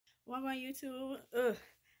What about YouTube? Ugh,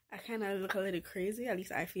 I kind of look a little crazy, at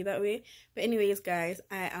least I feel that way. But anyways, guys,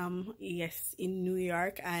 I am, yes, in New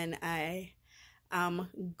York, and I am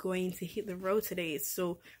going to hit the road today.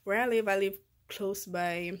 So where I live close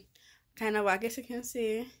by, kind of, I guess you can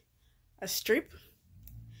say, a strip.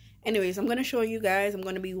 Anyways, I'm going to show you guys. I'm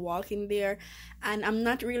going to be walking there, and I'm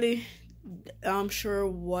not really sure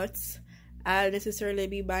what I'll necessarily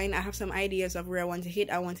be buying. I have some ideas of where I want to hit.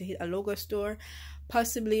 I want to hit a logo store,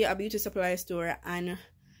 possibly a beauty supply store, and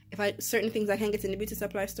if certain things I can get in the beauty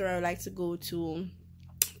supply store, I would like to go to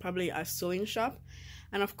probably a sewing shop,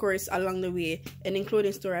 and of course along the way any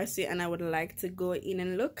clothing store I see and I would like to go in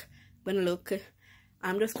and look.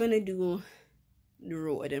 I'm just gonna do the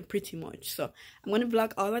road and pretty much, so I'm gonna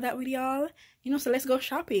vlog all of that with y'all, so let's go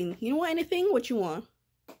shopping. You want anything? What you want?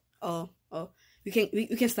 Oh, we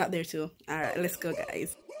can stop there too. All right, let's go,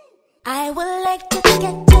 guys. I would like to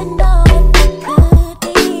get to know it could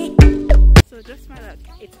be. So just my luck,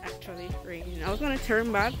 it's actually raining. I was gonna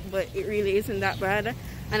turn back, but it really isn't that bad.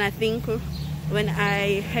 And I think when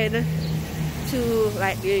I head to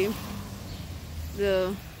like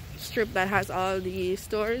the strip that has all the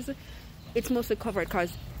stores, it's mostly covered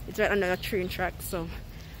because it's right under a train track. So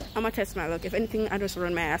I'm gonna test my luck. If anything, I just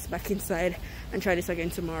run my ass back inside and try this again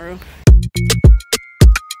tomorrow.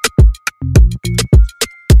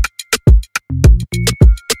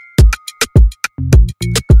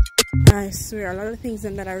 I swear a lot of things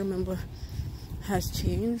that I remember has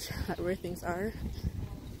changed, like where things are.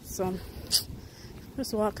 So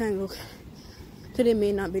just walk and look. Today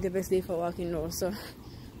may not be the best day for walking though, so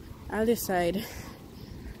I'll decide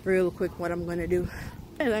real quick what I'm gonna do.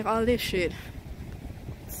 I like all this shit.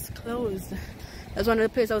 It's closed. That's one of the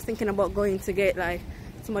places I was thinking about going to get like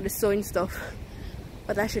some of the sewing stuff,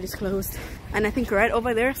 but that shit is closed. And I think right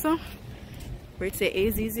over there, so where it say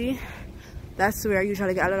AZZ, that's where I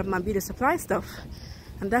usually get a lot of my beauty supply stuff,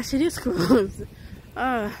 and that shit is closed.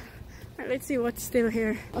 Right, let's see what's still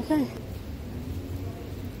here. Okay,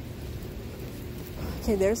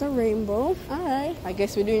 there's a rainbow. All right, I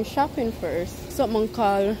guess we're doing shopping first. Something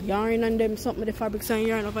called Orain and them, something with the fabrics and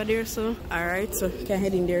yarn over there. So all right, so can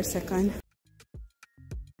head in there a second.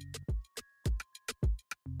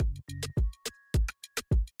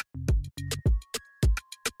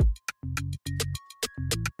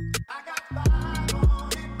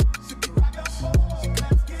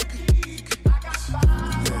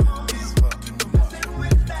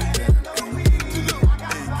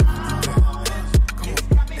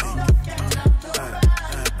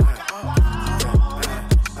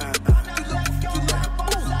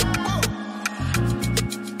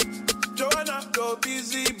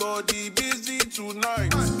 Busy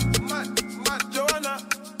tonight. Joanna,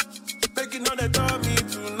 making on the dummy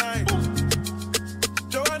tonight.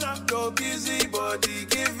 Joanna, your busy body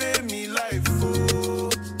giving me life, oh,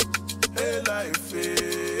 hey life,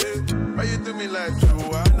 hey. Why you do me like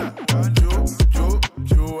Joanna,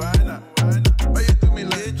 Joanna? Why you do me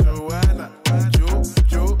like Joanna,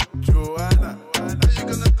 Joanna? How you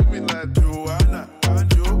gonna do me like Joanna,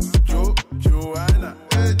 Joanna?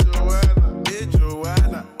 Hey Joanna, hey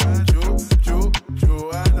Joanna.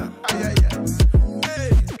 Joanna, ay, ay, ay. Hey,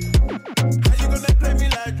 how you gonna play me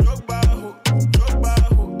like Drogba, ho?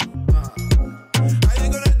 How you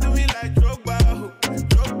gonna do me like Drogba, ho?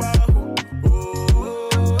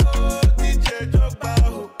 Oh, DJ Drogba,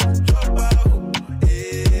 ho.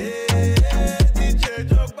 Hey, DJ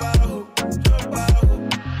Drogba, ho.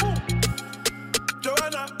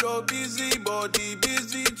 Joanna, your busy body,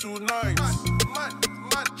 busy tonight.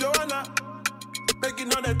 Joanna,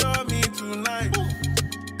 making on the dummy tonight.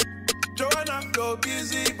 Joanna, your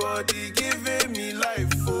busy body giving me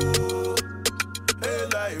life, oh, hey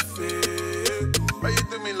life, hey. Why you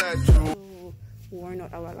do me like you? Worn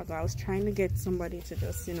out a while ago. I was trying to get somebody to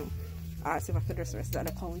just, ask if I could just rest at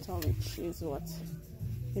the counter, which is what,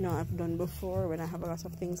 I've done before when I have a lot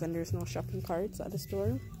of things and there's no shopping carts at the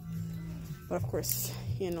store. But of course,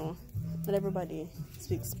 not everybody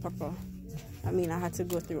speaks proper. I mean, I had to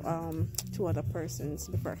go through 2 other persons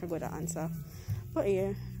before I could go to answer. But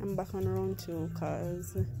yeah, I'm back on round 2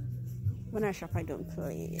 because when I shop, I don't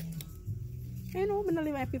play. I'm gonna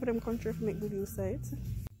leave my people in the country to make good use of it.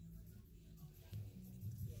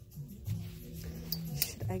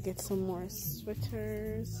 Should I get some more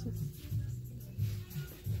sweaters?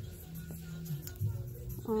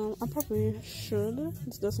 I probably should.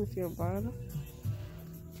 This doesn't feel bad,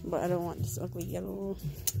 but I don't want this ugly yellow.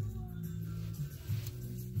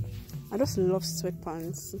 I just love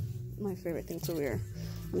sweatpants. My favorite thing to wear.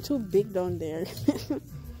 I'm too big down there.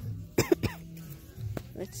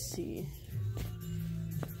 Let's see.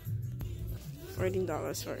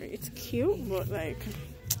 $14 for it. It's cute, but like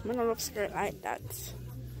I'm gonna love skirt like that.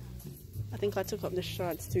 I think I took up the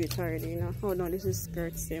shorts to it already, you know. Oh no, this is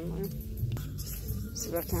skirt same one. See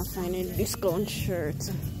if I can find a discount shirt.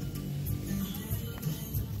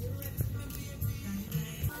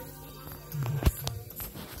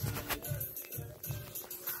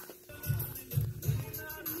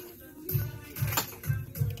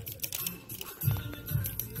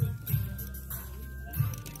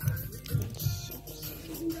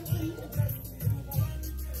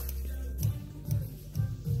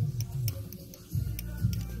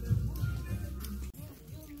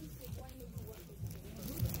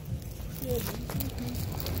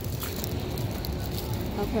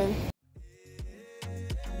 Okay.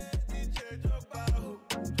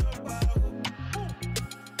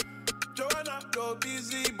 Joanna, you're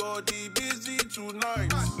busy, body busy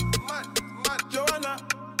tonight. Joanna,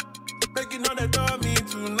 making all the dummy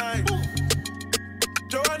tonight.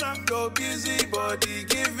 Joanna, you're busy, body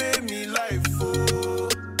giving me life, oh,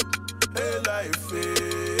 hey life,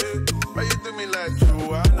 hey. Why you do me like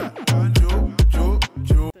Joanna, Jo?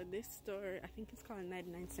 So this store, I think it's called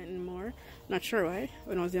 99 cents and more. Not sure why.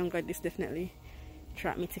 When I was younger, this definitely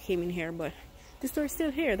attracted me to came in here, but this store is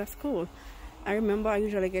still here. That's cool. I remember I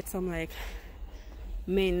usually get some like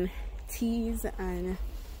men tees and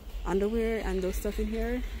underwear and those stuff in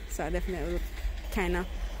here, so I definitely kind of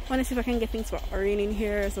want to see if I can get things for Orain in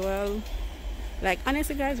here as well. Like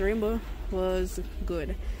honestly guys, Rainbow was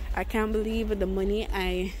good. I can't believe the money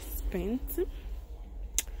I spent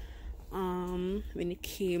when it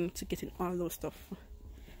came to getting all those stuff,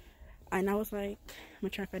 and I was like, I'm gonna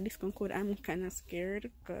try for a discount code. I'm kind of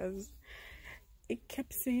scared because it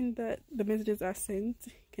kept saying that the messages I sent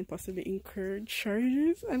can possibly incur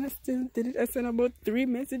charges, and I still did it. I sent about 3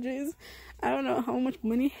 messages. I don't know how much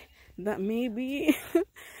money that may be.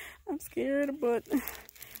 I'm scared, but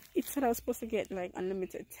it said I was supposed to get like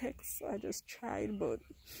unlimited text, so I just tried. But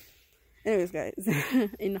anyways guys,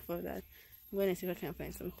 enough of that. I'm gonna see if I can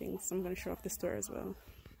find some things. I'm gonna show off the store as well.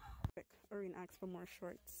 Orain asked for more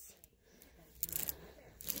shorts.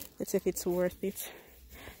 Let's see if it's worth it.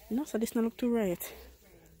 No, so this doesn't look too right.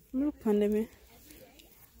 Look on me.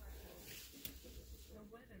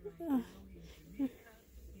 I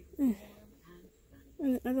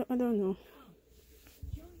don't know.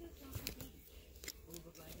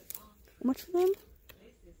 How much for them?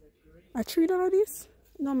 A $3 this?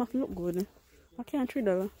 No, it look good. I can't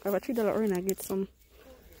 $3. I have a $3 Orain, I get some.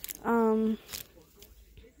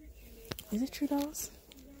 Is it $3?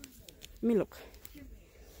 Let me look.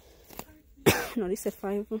 No, this is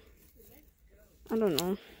 5. I don't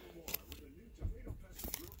know.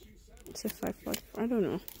 It's a 5. I don't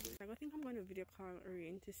know. I think I'm going to video call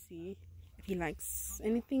Orain to see if he likes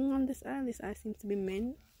anything on this aisle. This aisle seems to be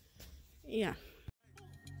men. Yeah.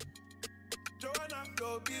 Joanna,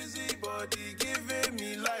 your busy body giving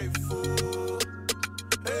me life, oh,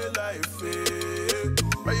 hey life, hey.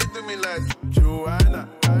 Why you do me like Joanna?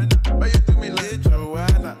 Why you do me like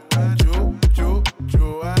Joanna?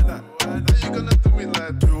 Joanna. How you gonna do me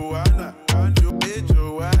like Joanna? Hey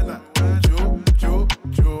Joanna,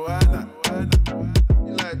 Joanna.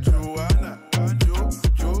 You like Joanna,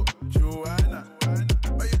 Joanna.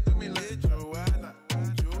 Why you do me like Joanna?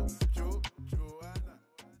 Joanna.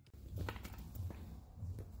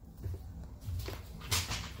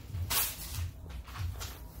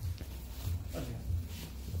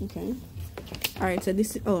 Okay. All right. So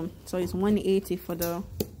this is so it's 180 for the.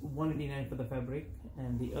 189 for the fabric,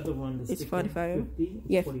 and the other one It's 45. 50,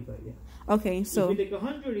 Yeah. 45. Yeah. Okay. So if you take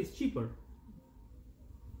 100, it's cheaper.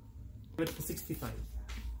 But for 65.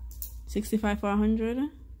 65 for 100.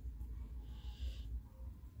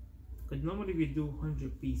 But normally we do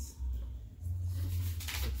 100 piece.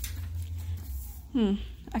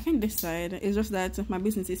 I can decide. It's just that my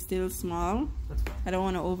business is still small. That's fine. I don't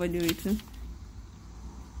want to overdo it.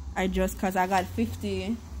 I just cause I got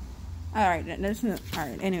 50. All right, that's not all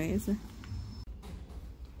right. Anyways,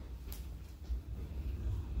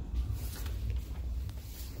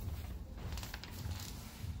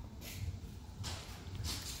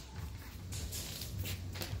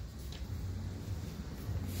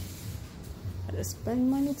 I just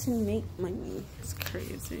spend money to make money. It's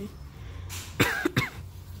crazy.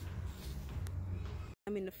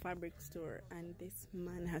 I'm in the fabric store, and this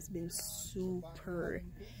man has been super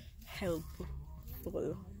helpful.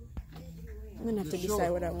 I'm gonna have to decide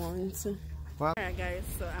what I want. Alright guys,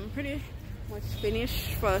 so I'm pretty much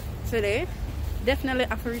finished for today. Definitely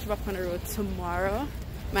have to reach back on the road tomorrow.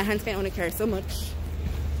 My hands can only carry so much.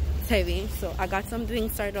 It's heavy, so I got some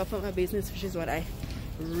things started off with my business, which is what I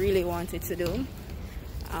really wanted to do.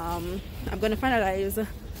 I'm gonna finalize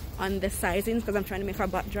on the sizings because I'm trying to make a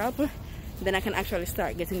backdrop. Then I can actually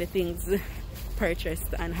start getting the things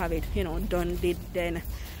purchased and have it, you know, done then.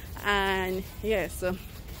 And yeah, so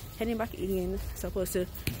heading back in, supposed to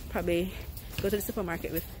probably go to the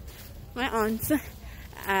supermarket with my aunt,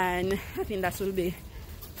 and I think that will be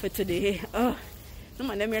for today. Oh, no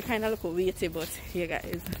man, them here kind of look weighty, but here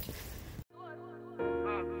guys.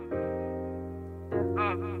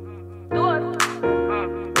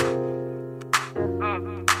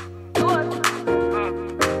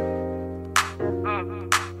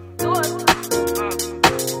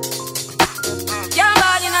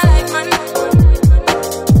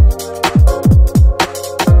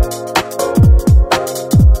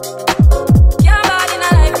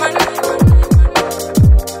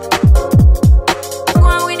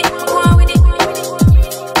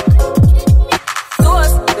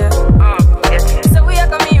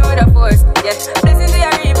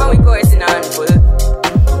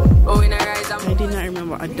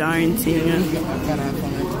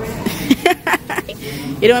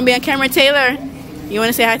 You don't want to be on camera, Taylor? You want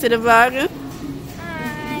to say hi to the vlog?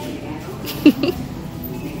 Hi.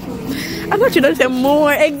 I thought you don't say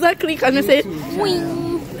more. Exactly, because I say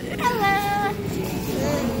Wing. Hello.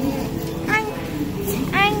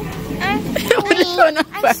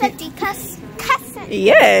 I'm Shadeka's cousin.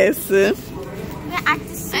 yes.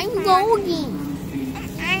 I'm Logan.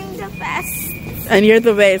 I'm the best. And you're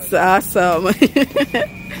the best. Awesome. I'm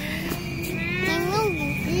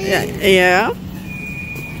Logan. Yeah.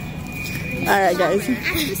 Alright guys. At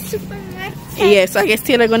the supermarket. Yes, I guess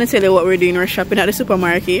Taylor gonna tell you what we're doing. We're shopping at the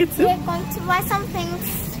supermarket. We're going to buy some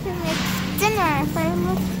things to make dinner for and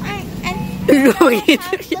have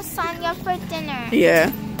lasagna for dinner.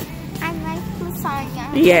 Yeah. I like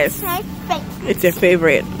lasagna. Yes. It's my favorite. It's your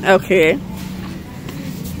favorite. Okay.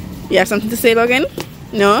 You have something to say, Logan?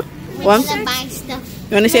 No? We're gonna buy stuff.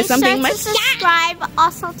 You wanna say something, Make Mike? sure to subscribe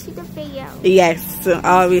also to the video. Yes.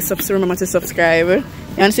 Always remember to subscribe. You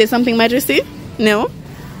wanna say something, Majesty? No?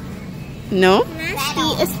 No? Nasty.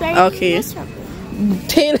 It's very Okay. miserable.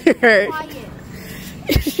 Taylor. Quiet.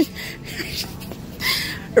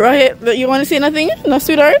 Right, you want to say nothing? No,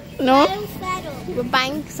 sweetheart? No? We're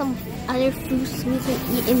buying some other fruits we can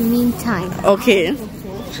eat in the meantime. Okay.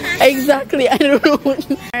 Exactly, I don't know.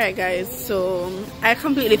 Alright guys, so I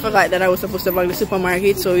completely forgot that I was supposed to vlog the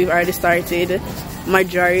supermarket, so we've already started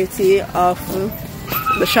majority of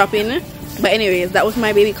the shopping. But anyways, that was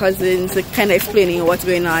my baby cousins kind of explaining what's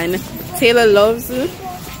going on. Taylor loves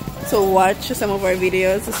to watch some of our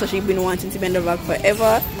videos, so she's been wanting to be in the vlog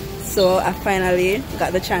forever. So I finally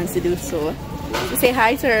got the chance to do so. So say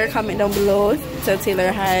hi to her, comment down below, tell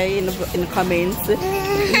Taylor hi in the comments. This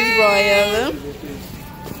is Royal,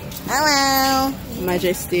 Hello.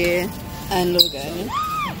 Majesty, and Logan.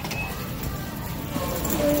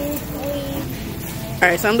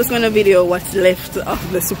 Alright, so I'm just gonna video what's left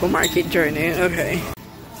of the supermarket journey. Okay.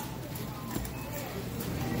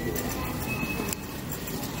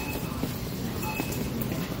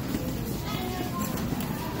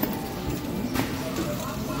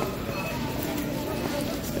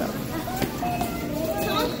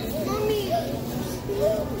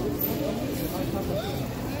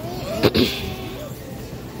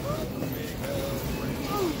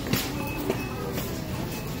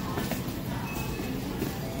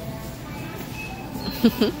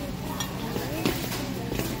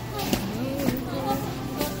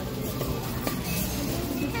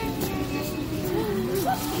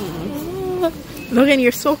 Logan,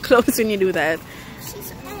 you're so close when you do that.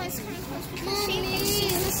 She's always kind of close because she thinks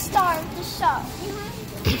she's the star of the show.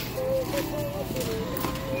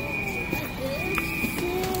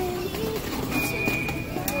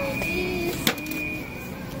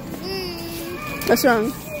 What's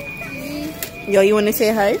wrong? Yo, you want to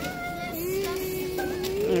say hi?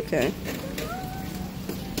 Okay.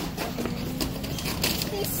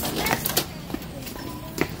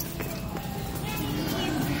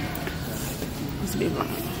 Let's be wrong.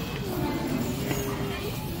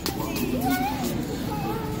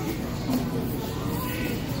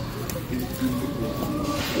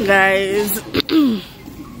 Guys, you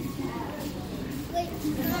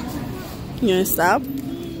wanna stop?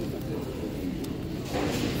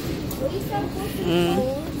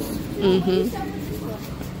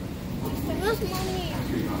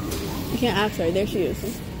 You can't ask her. There she is.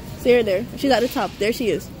 See her there. She's at the top. There she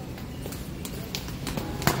is.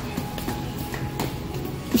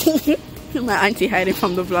 My auntie hiding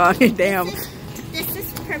from the vlog. Damn. This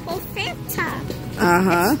is purple Fanta.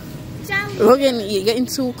 Uh-huh. Jelly. Logan, you're getting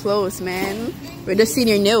too close, man. We're just seeing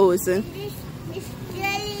your nose. It's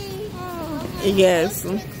jelly. Yes.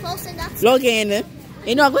 Close enough. Logan,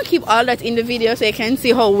 you know I'm gonna keep all that in the video so you can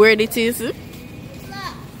see how weird it is. Look.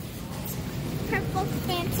 Purple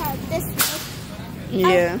Fanta. This is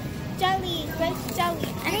Yeah. jelly, grape jelly.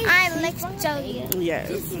 And I like jelly. Yes.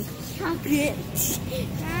 Chocolate.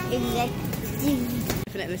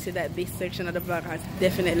 Definitely see that this section of the vlog has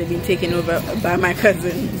definitely been taken over by my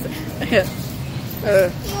cousins. You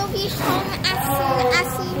will be home as soon as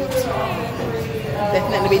you return.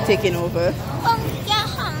 Definitely been taken over. When we get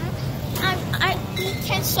home, we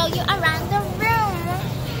can show you around the room.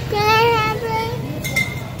 Can I have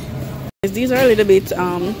it? These are a little bit,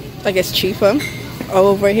 I guess, cheaper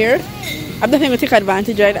over here. I'm definitely going to take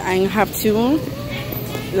advantage of it and have to.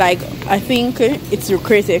 Like, I think it's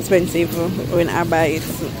crazy expensive when I buy it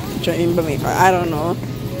in Jamaica. I don't know.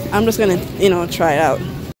 I'm just going to, try it out.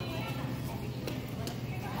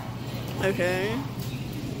 Okay.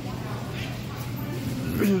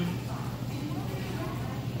 I'm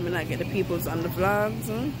gonna get the peoples on the vlogs.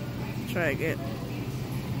 Try again.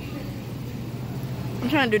 I'm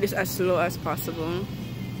trying to do this as slow as possible.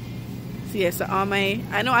 So yeah, so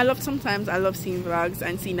I know sometimes I love seeing vlogs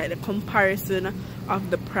and seeing like the comparison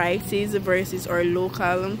of the prices versus our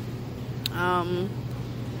local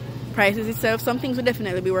prices itself. Some things will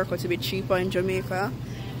definitely be worth out to be cheaper in Jamaica,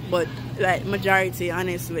 but like majority,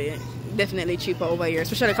 honestly, definitely cheaper over here,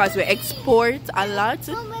 especially because we export a lot.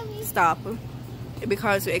 Stop.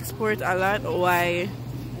 Because we export a lot, why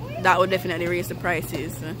that would definitely raise the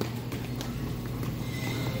prices.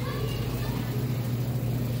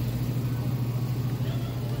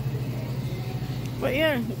 But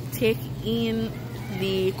yeah, take in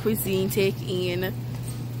the cuisine, take in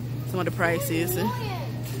some of the prices.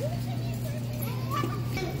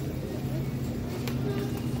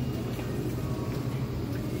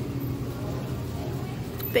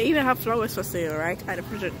 They even have flowers for sale, right? At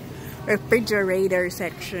the refrigerator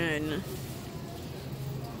section.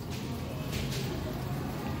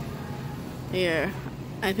 Yeah,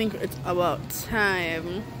 I think it's about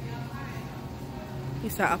time. You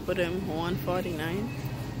start up with them $1.49.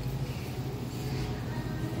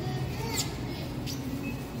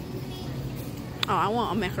 Oh, I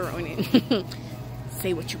want a macaroni.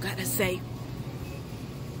 Say what you gotta say.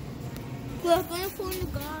 We're gonna put in the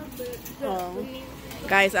garbage. Oh.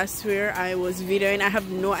 Guys, I swear I was videoing. I have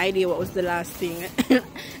no idea what was the last thing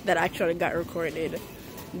that actually got recorded.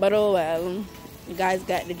 But oh well. You guys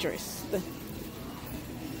got the gist.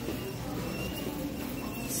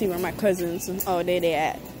 See where my cousins. Oh, there they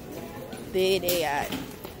at. There they at.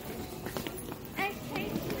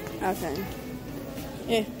 Okay.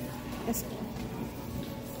 Yeah. Let's go.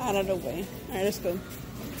 Out of the way. Alright, let's go.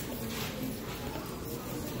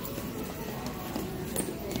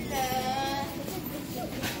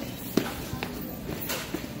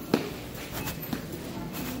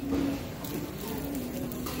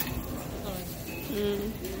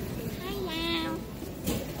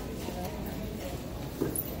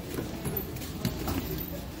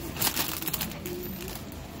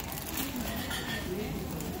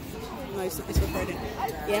 No, it's recording.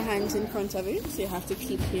 Your hands in front of it, so you have to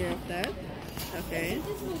keep care of that. Okay.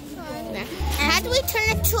 And how do we turn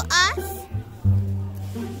it to us?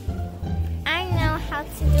 I know how to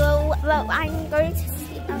do it, but I'm going to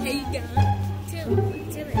see. Hey guys.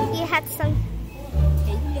 We had some.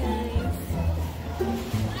 Hey guys.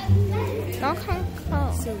 Don't come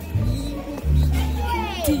close. So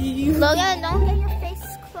Logan, don't get your face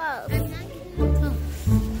close.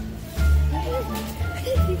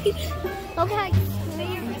 Okay.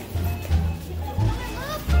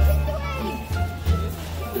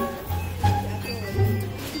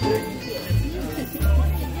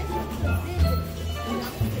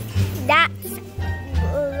 That's a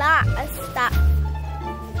lot of stuff.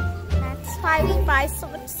 That's why we buy so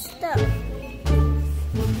much stuff.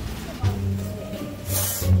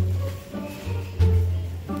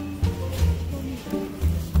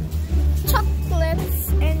 Chocolates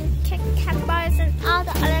and Kit Kat bars and all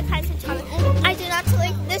the other kinds of chocolate. I do not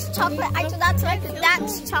like this chocolate. I do not like that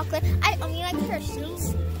chocolate. I only like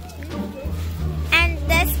Hershey's. And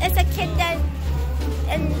this is a Kinder.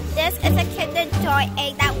 And this is a Kinder Joy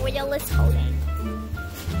egg that Will is holding.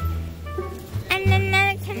 And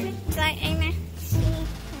another Kinder Joy egg that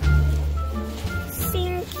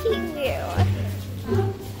Stinky Will.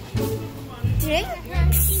 Drink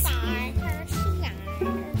Hershey bar. Hershey.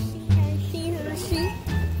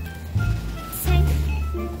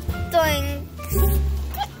 Doinks.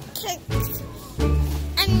 Cakes.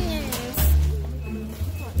 Onions.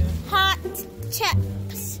 Hot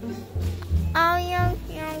chips. All young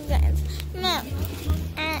yogurt. Milk.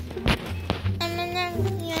 And then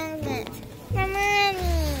yogurt.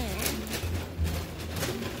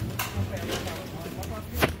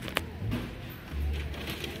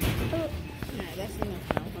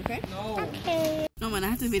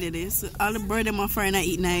 the video this. All the bird them are foreign and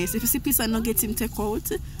eat nice. If you see piece of nuggets him take out,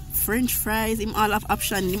 French fries, him all have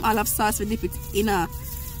option, him all have sauce with dip it in a.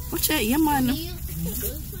 Watch it, yeah man.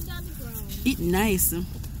 Eat nice.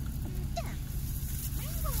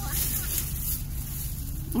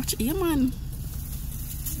 Watch it, yeah man.